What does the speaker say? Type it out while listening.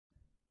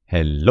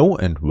Hello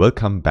and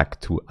welcome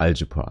back to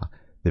Algebra,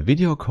 the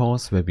video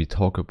course where we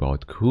talk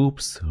about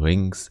groups,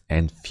 rings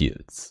and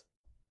fields.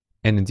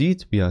 And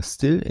indeed, we are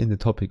still in the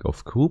topic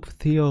of group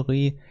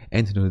theory,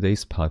 and in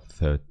today's part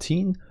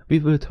 13 we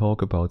will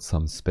talk about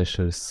some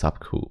special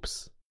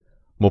subgroups.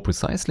 More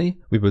precisely,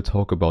 we will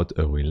talk about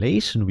a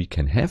relation we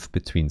can have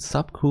between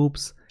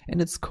subgroups,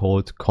 and it's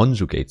called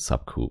conjugate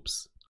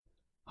subgroups.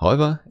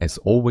 However, as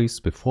always,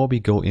 before we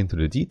go into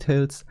the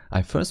details,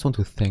 I first want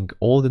to thank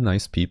all the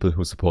nice people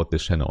who support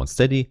this channel on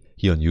Steady,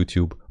 here on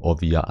YouTube or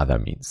via other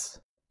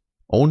means.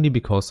 Only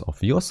because of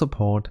your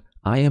support,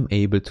 I am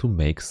able to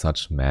make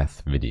such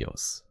math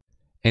videos.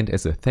 And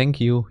as a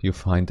thank you, you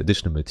find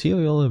additional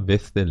material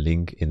with the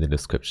link in the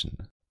description.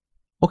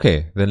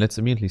 Okay, then let's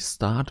immediately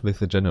start with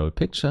the general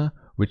picture,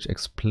 which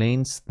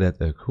explains that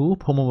a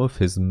group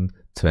homomorphism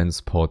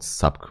transports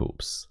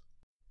subgroups.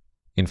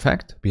 In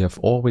fact, we have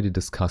already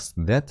discussed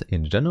that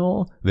in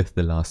general with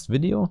the last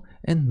video,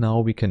 and now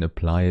we can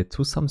apply it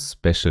to some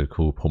special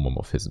group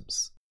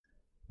homomorphisms.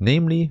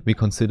 Namely, we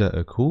consider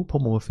a group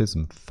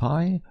homomorphism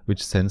phi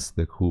which sends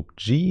the group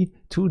G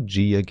to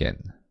G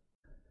again.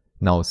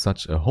 Now,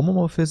 such a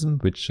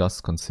homomorphism which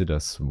just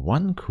considers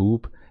one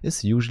group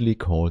is usually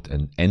called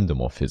an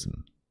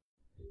endomorphism.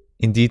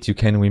 Indeed, you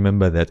can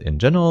remember that in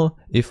general,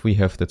 if we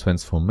have the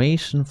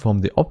transformation from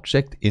the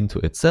object into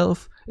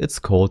itself, it's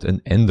called an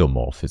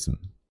endomorphism.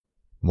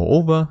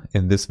 Moreover,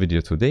 in this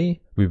video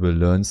today, we will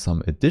learn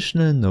some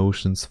additional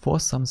notions for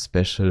some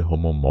special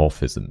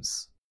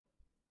homomorphisms.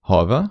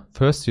 However,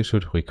 first you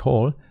should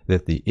recall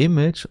that the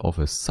image of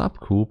a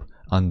subgroup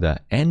under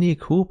any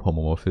group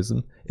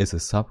homomorphism is a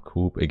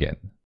subgroup again.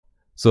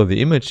 So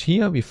the image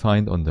here we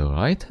find on the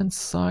right hand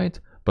side,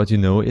 but you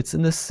know it's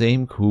in the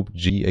same group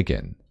G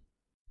again.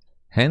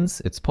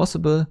 Hence, it's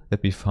possible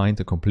that we find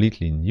a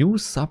completely new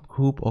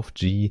subgroup of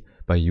G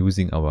by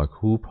using our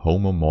group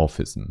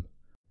homomorphism.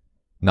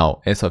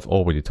 Now, as I've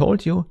already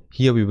told you,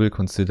 here we will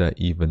consider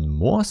even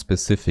more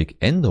specific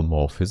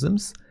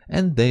endomorphisms,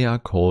 and they are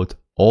called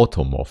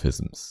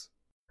automorphisms.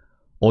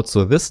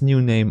 Also, this new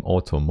name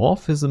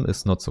automorphism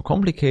is not so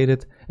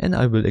complicated, and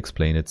I will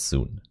explain it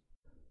soon.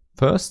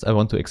 First, I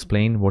want to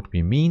explain what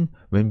we mean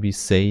when we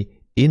say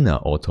inner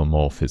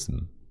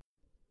automorphism.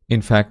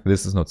 In fact,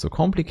 this is not so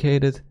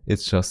complicated,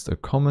 it's just a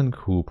common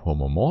group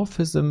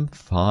homomorphism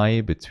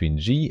phi between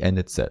G and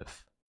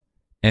itself.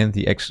 And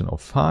the action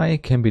of phi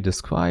can be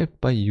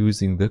described by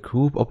using the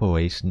group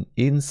operation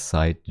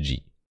inside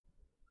G.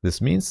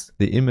 This means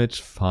the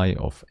image phi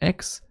of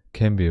x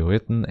can be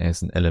written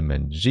as an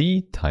element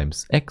G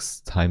times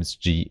x times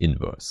G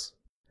inverse.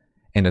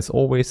 And as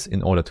always,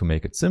 in order to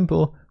make it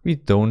simple, we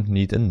don't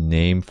need a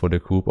name for the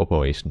group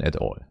operation at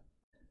all.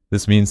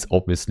 This means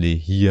obviously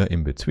here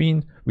in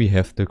between we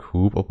have the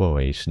group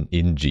operation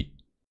in G.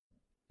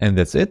 And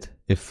that's it.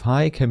 If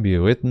phi can be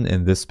written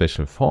in this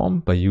special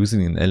form by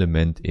using an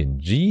element in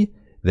G,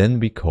 then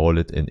we call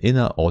it an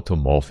inner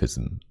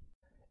automorphism.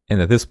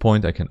 And at this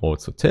point I can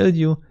also tell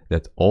you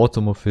that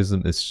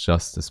automorphism is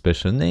just a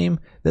special name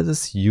that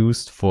is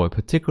used for a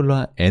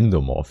particular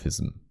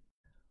endomorphism.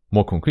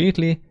 More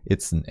concretely,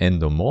 it's an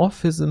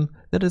endomorphism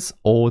that is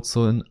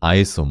also an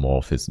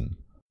isomorphism.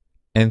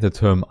 And the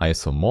term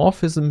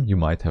isomorphism you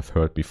might have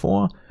heard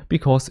before,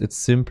 because it's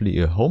simply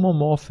a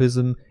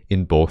homomorphism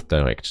in both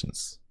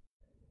directions.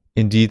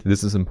 Indeed,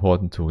 this is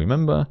important to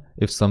remember.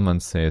 If someone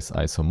says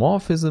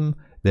isomorphism,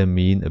 they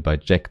mean a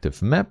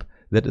bijective map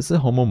that is a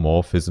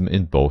homomorphism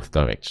in both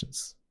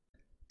directions.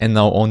 And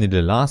now only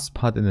the last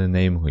part in the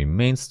name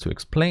remains to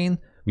explain.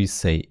 We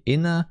say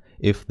inner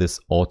if this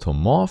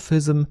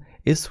automorphism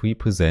is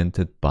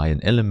represented by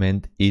an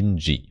element in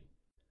G.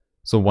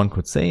 So one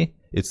could say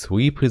it's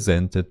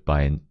represented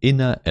by an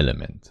inner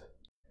element.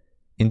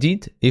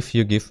 Indeed, if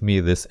you give me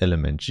this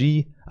element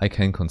G, I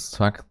can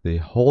construct the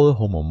whole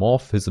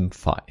homomorphism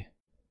phi.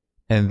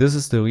 And this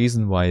is the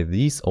reason why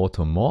these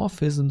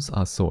automorphisms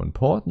are so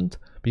important,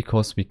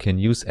 because we can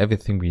use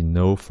everything we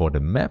know for the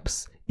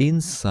maps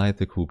inside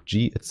the group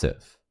G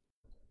itself.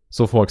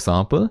 So for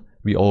example,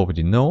 we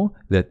already know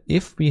that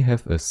if we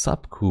have a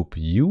subgroup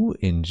U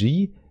in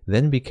G,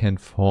 then we can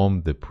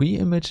form the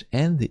preimage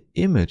and the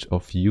image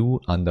of U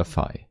under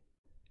phi.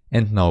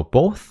 And now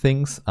both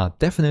things are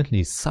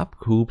definitely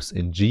subgroups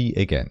in G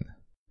again.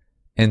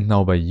 And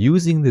now by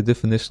using the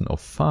definition of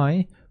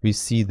phi, we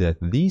see that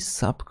these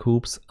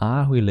subgroups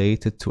are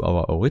related to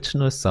our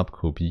original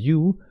subgroup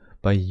U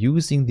by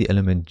using the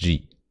element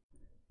G.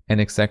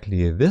 And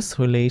exactly this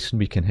relation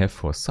we can have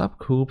for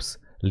subgroups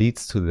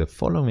leads to the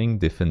following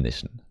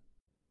definition.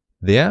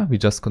 There we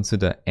just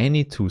consider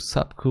any two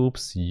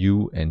subgroups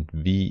U and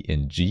V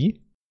in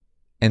G,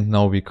 and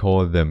now we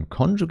call them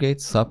conjugate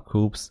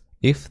subgroups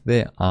if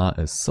they are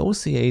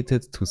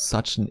associated to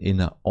such an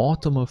inner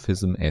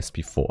automorphism as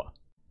before.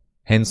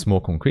 Hence,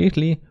 more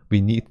concretely,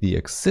 we need the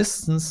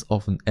existence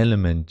of an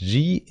element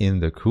G in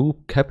the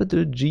group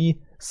capital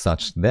G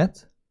such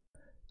that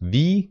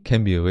V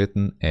can be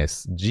written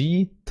as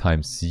G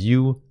times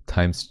U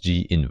times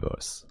G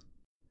inverse.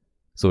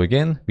 So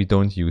again, we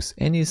don't use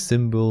any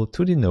symbol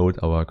to denote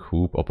our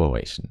group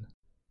operation.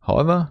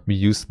 However, we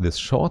use this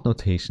short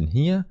notation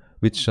here,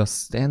 which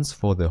just stands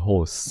for the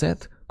whole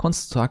set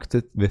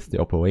constructed with the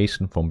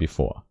operation from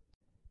before.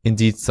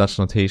 Indeed, such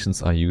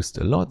notations are used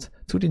a lot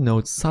to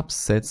denote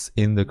subsets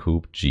in the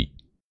group G.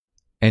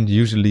 And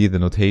usually the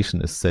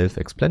notation is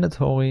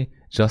self-explanatory,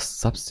 just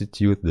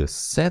substitute the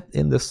set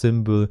in the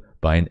symbol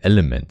by an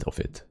element of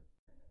it.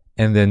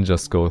 And then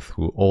just go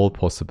through all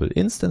possible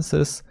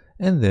instances,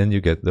 and then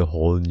you get the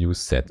whole new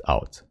set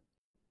out.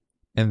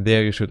 And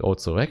there you should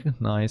also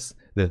recognize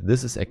that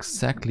this is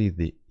exactly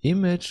the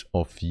image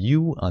of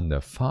U under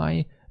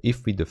phi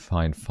if we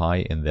define phi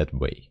in that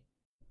way.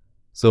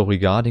 So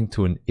regarding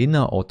to an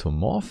inner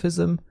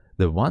automorphism,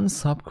 the one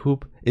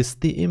subgroup is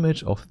the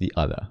image of the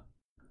other.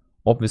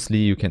 Obviously,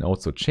 you can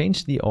also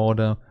change the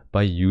order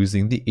by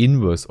using the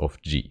inverse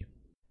of G.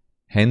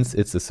 Hence,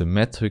 it's a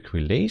symmetric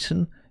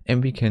relation,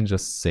 and we can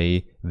just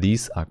say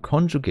these are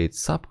conjugate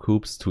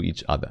subgroups to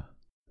each other.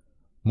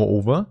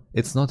 Moreover,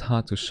 it's not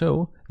hard to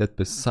show that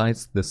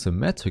besides the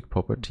symmetric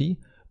property,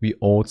 we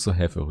also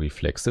have a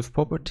reflexive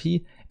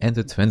property and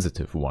a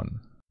transitive one.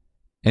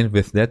 And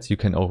with that, you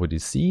can already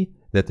see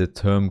that the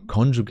term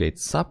conjugate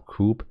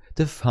subgroup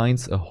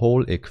defines a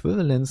whole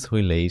equivalence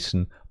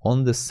relation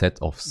on the set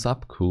of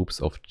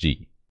subgroups of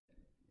G.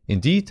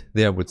 Indeed,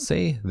 there I would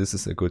say this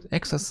is a good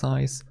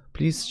exercise.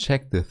 Please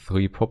check the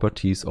 3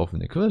 properties of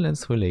an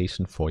equivalence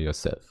relation for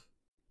yourself.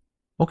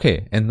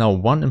 Okay, and now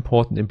one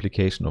important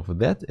implication of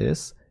that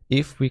is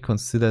if we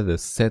consider the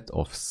set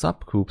of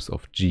subgroups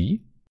of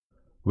G,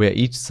 where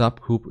each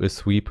subgroup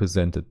is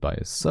represented by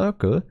a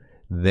circle,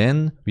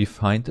 then we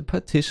find a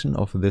partition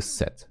of this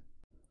set.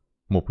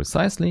 More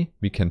precisely,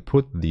 we can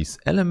put these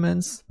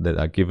elements that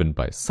are given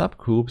by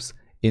subgroups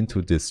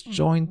into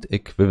disjoint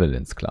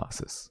equivalence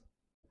classes.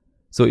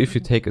 So if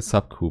you take a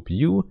subgroup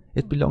U,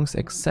 it belongs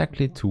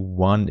exactly to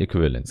one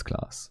equivalence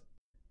class.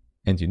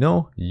 And you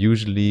know,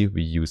 usually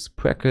we use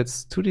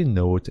brackets to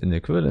denote an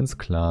equivalence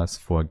class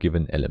for a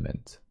given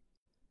element.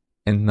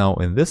 And now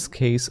in this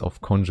case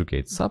of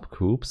conjugate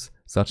subgroups,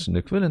 such an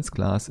equivalence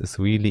class is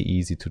really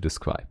easy to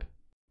describe.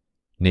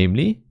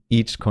 Namely,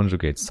 each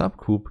conjugate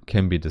subgroup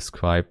can be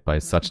described by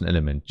such an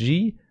element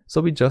G,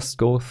 so we just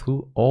go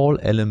through all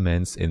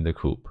elements in the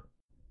group.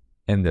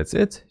 And that's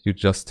it. You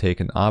just take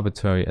an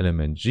arbitrary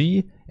element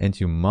G and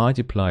you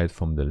multiply it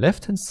from the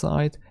left hand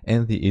side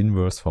and the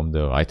inverse from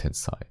the right hand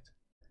side.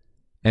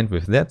 And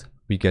with that,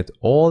 we get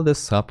all the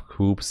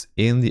subgroups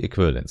in the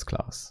equivalence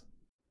class.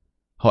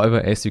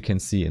 However, as you can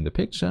see in the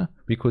picture,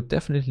 we could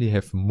definitely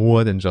have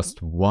more than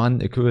just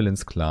one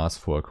equivalence class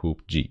for a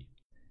group G.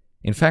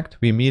 In fact,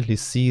 we immediately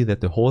see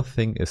that the whole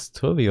thing is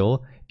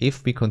trivial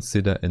if we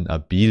consider an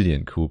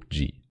abelian group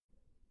G.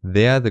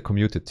 There, the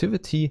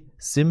commutativity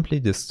simply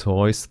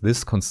destroys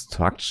this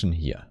construction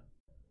here.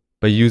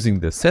 By using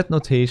the set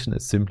notation,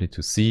 it's simply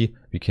to see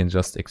we can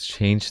just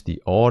exchange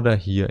the order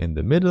here in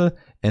the middle,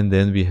 and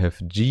then we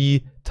have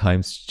G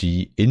times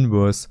G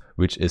inverse,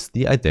 which is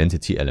the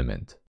identity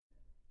element.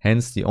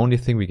 Hence, the only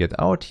thing we get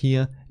out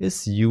here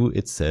is U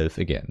itself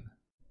again.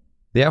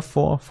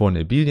 Therefore, for an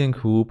abelian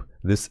group,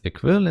 this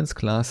equivalence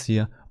class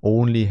here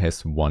only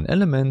has one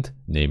element,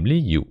 namely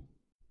U.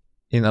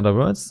 In other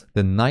words,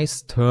 the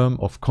nice term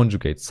of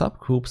conjugate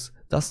subgroups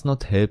does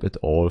not help at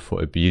all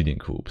for abelian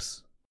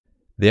groups.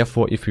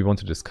 Therefore, if we want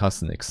to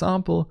discuss an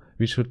example,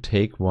 we should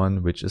take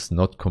one which is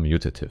not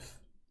commutative.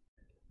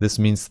 This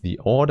means the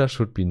order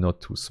should be not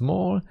too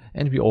small,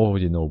 and we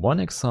already know one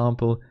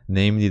example,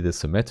 namely the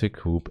symmetric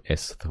group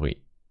S3.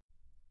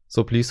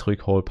 So please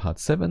recall part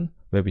 7,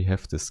 where we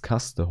have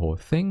discussed the whole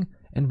thing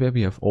and where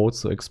we have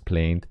also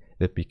explained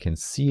that we can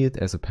see it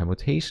as a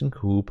permutation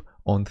group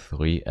on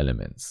 3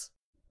 elements.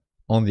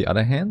 On the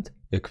other hand,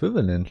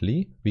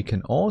 equivalently, we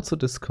can also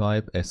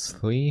describe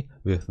S3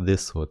 with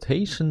this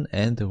rotation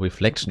and the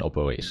reflection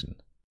operation.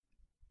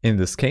 In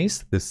this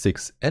case, the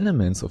 6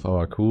 elements of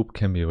our group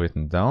can be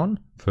written down,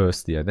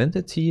 first the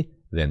identity,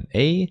 then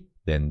A,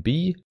 then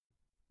B,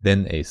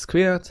 then A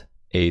squared,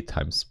 A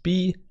times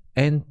B,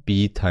 and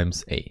B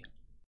times A.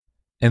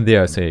 And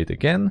there I say it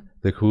again,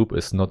 the group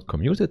is not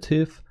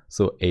commutative,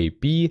 so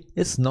AB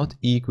is not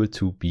equal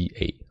to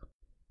BA.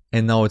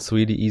 And now it's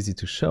really easy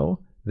to show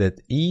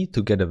that E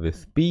together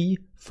with B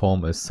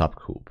form a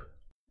subgroup.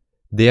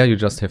 There you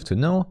just have to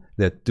know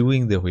that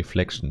doing the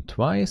reflection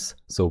twice,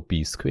 so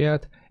B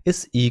squared,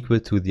 is equal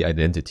to the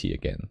identity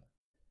again.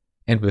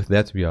 And with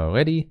that we are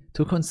ready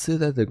to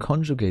consider the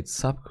conjugate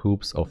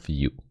subgroups of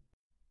U.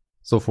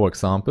 So for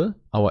example,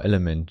 our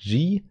element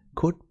G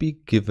could be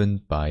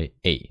given by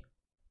A.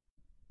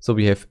 So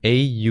we have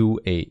AU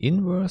A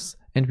inverse,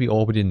 and we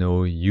already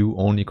know U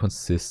only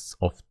consists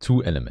of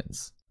 2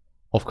 elements.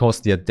 Of course,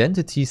 the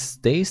identity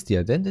stays the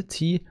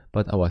identity,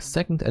 but our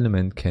second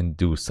element can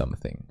do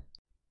something.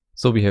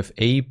 So we have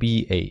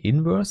AB A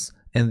inverse,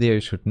 and there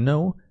you should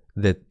know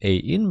that A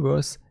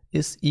inverse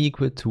is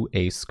equal to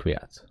A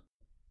squared.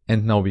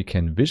 And now we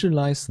can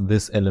visualize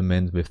this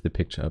element with the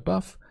picture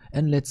above,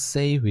 and let's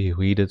say we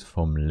read it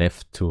from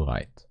left to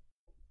right.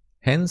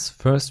 Hence,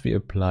 first we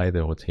apply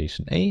the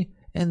rotation A,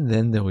 and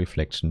then the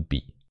reflection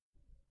B.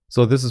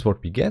 So this is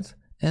what we get,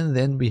 and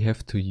then we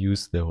have to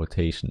use the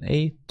rotation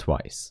A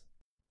twice.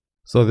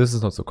 So this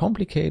is not so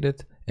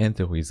complicated, and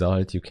the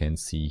result you can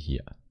see here.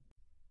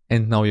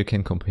 And now you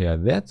can compare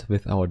that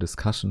with our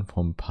discussion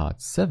from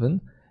part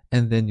 7,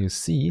 and then you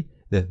see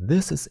that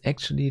this is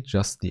actually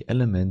just the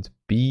element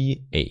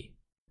BA.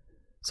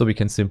 So we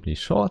can simply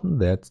shorten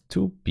that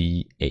to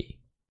BA.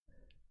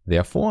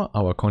 Therefore,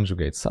 our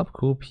conjugate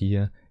subgroup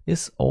here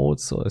is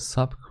also a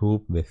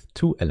subgroup with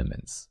 2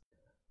 elements,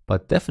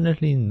 but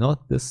definitely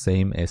not the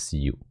same as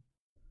U.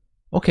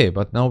 Okay,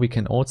 but now we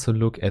can also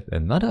look at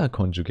another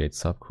conjugate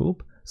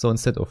subgroup. So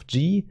instead of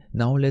G,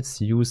 now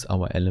let's use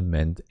our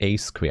element A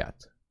squared.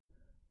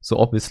 So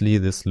obviously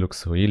this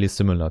looks really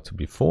similar to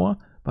before,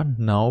 but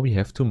now we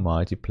have to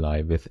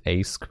multiply with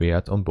A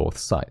squared on both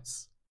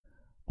sides.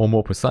 Or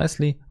more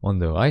precisely, on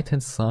the right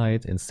hand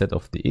side, instead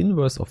of the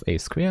inverse of A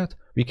squared,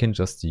 we can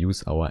just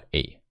use our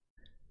A.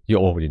 You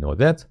already know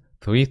that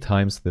 3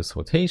 times this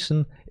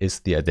rotation is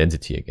the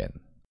identity again.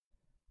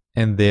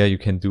 And there you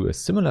can do a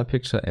similar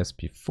picture as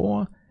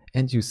before,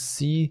 and you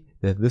see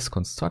that this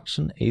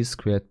construction A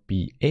squared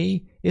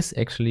BA is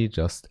actually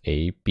just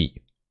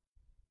AB.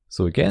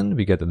 So again,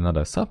 we get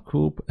another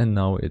subgroup, and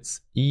now it's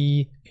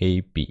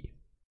EAB.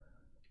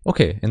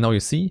 Okay, and now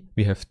you see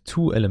we have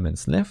 2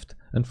 elements left,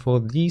 and for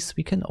these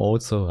we can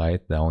also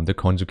write down the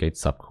conjugate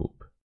subgroup.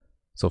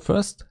 So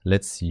first,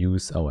 let's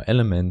use our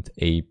element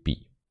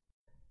AB.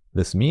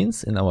 This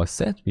means in our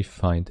set we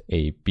find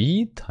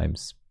AB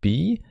times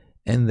B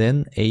and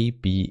then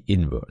AB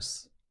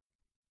inverse.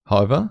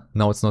 However,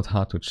 now it's not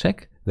hard to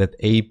check that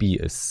AB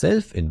is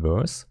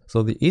self-inverse,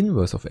 so the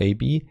inverse of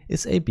AB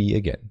is AB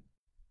again.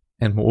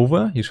 And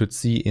moreover, you should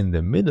see in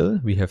the middle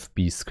we have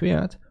B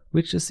squared,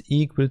 which is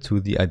equal to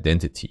the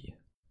identity.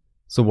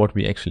 So what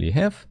we actually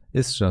have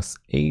is just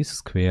A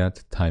squared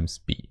times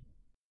B.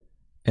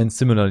 And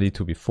similarly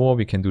to before,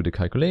 we can do the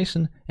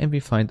calculation and we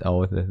find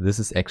out that this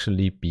is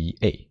actually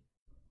BA.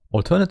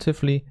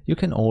 Alternatively, you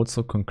can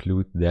also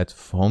conclude that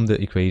from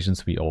the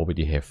equations we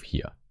already have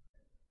here.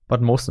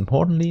 But most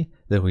importantly,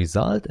 the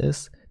result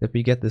is that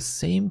we get the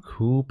same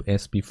group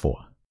as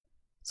before.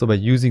 So by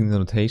using the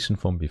notation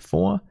from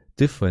before,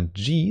 different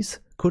G's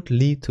could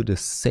lead to the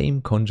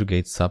same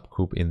conjugate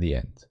subgroup in the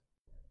end.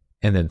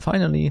 And then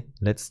finally,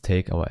 let's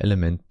take our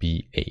element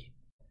BA.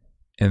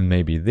 And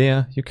maybe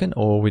there you can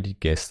already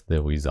guess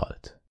the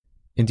result.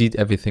 Indeed,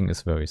 everything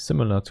is very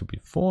similar to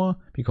before,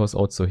 because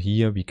also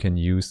here we can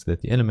use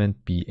that the element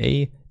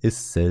BA is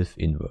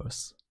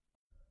self-inverse.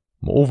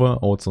 Moreover,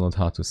 also not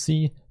hard to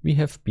see, we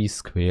have B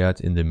squared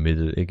in the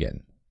middle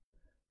again.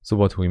 So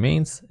what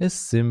remains is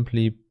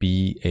simply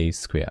BA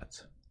squared.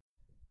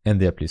 And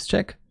there please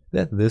check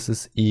that this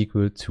is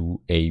equal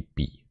to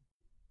AB.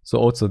 So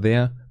also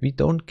there we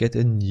don't get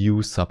a new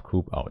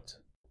subgroup out.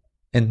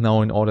 And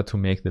now in order to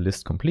make the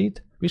list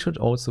complete, we should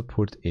also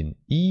put in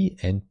E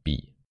and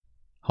B.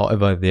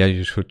 However, there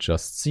you should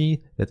just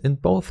see that in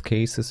both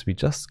cases we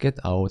just get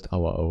out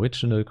our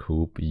original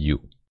group U.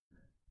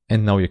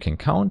 And now you can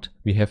count,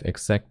 we have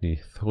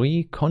exactly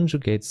 3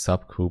 conjugate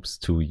subgroups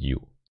to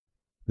U.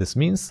 This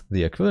means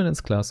the equivalence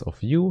class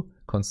of U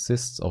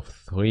consists of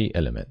 3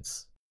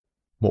 elements.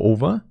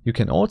 Moreover, you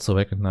can also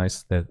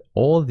recognize that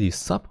all these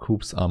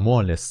subgroups are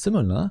more or less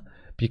similar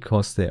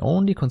because they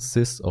only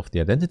consist of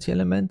the identity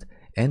element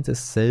and a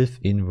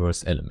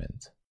self-inverse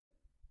element.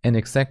 And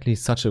exactly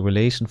such a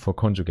relation for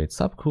conjugate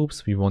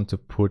subgroups we want to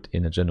put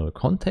in a general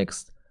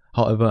context.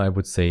 However, I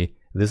would say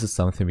this is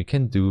something we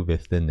can do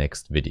with the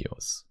next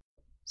videos.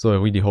 So I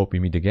really hope we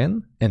meet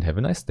again and have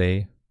a nice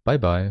day. Bye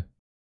bye.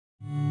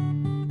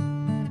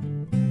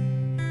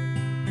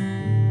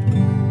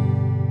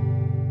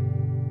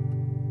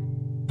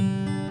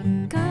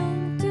 Go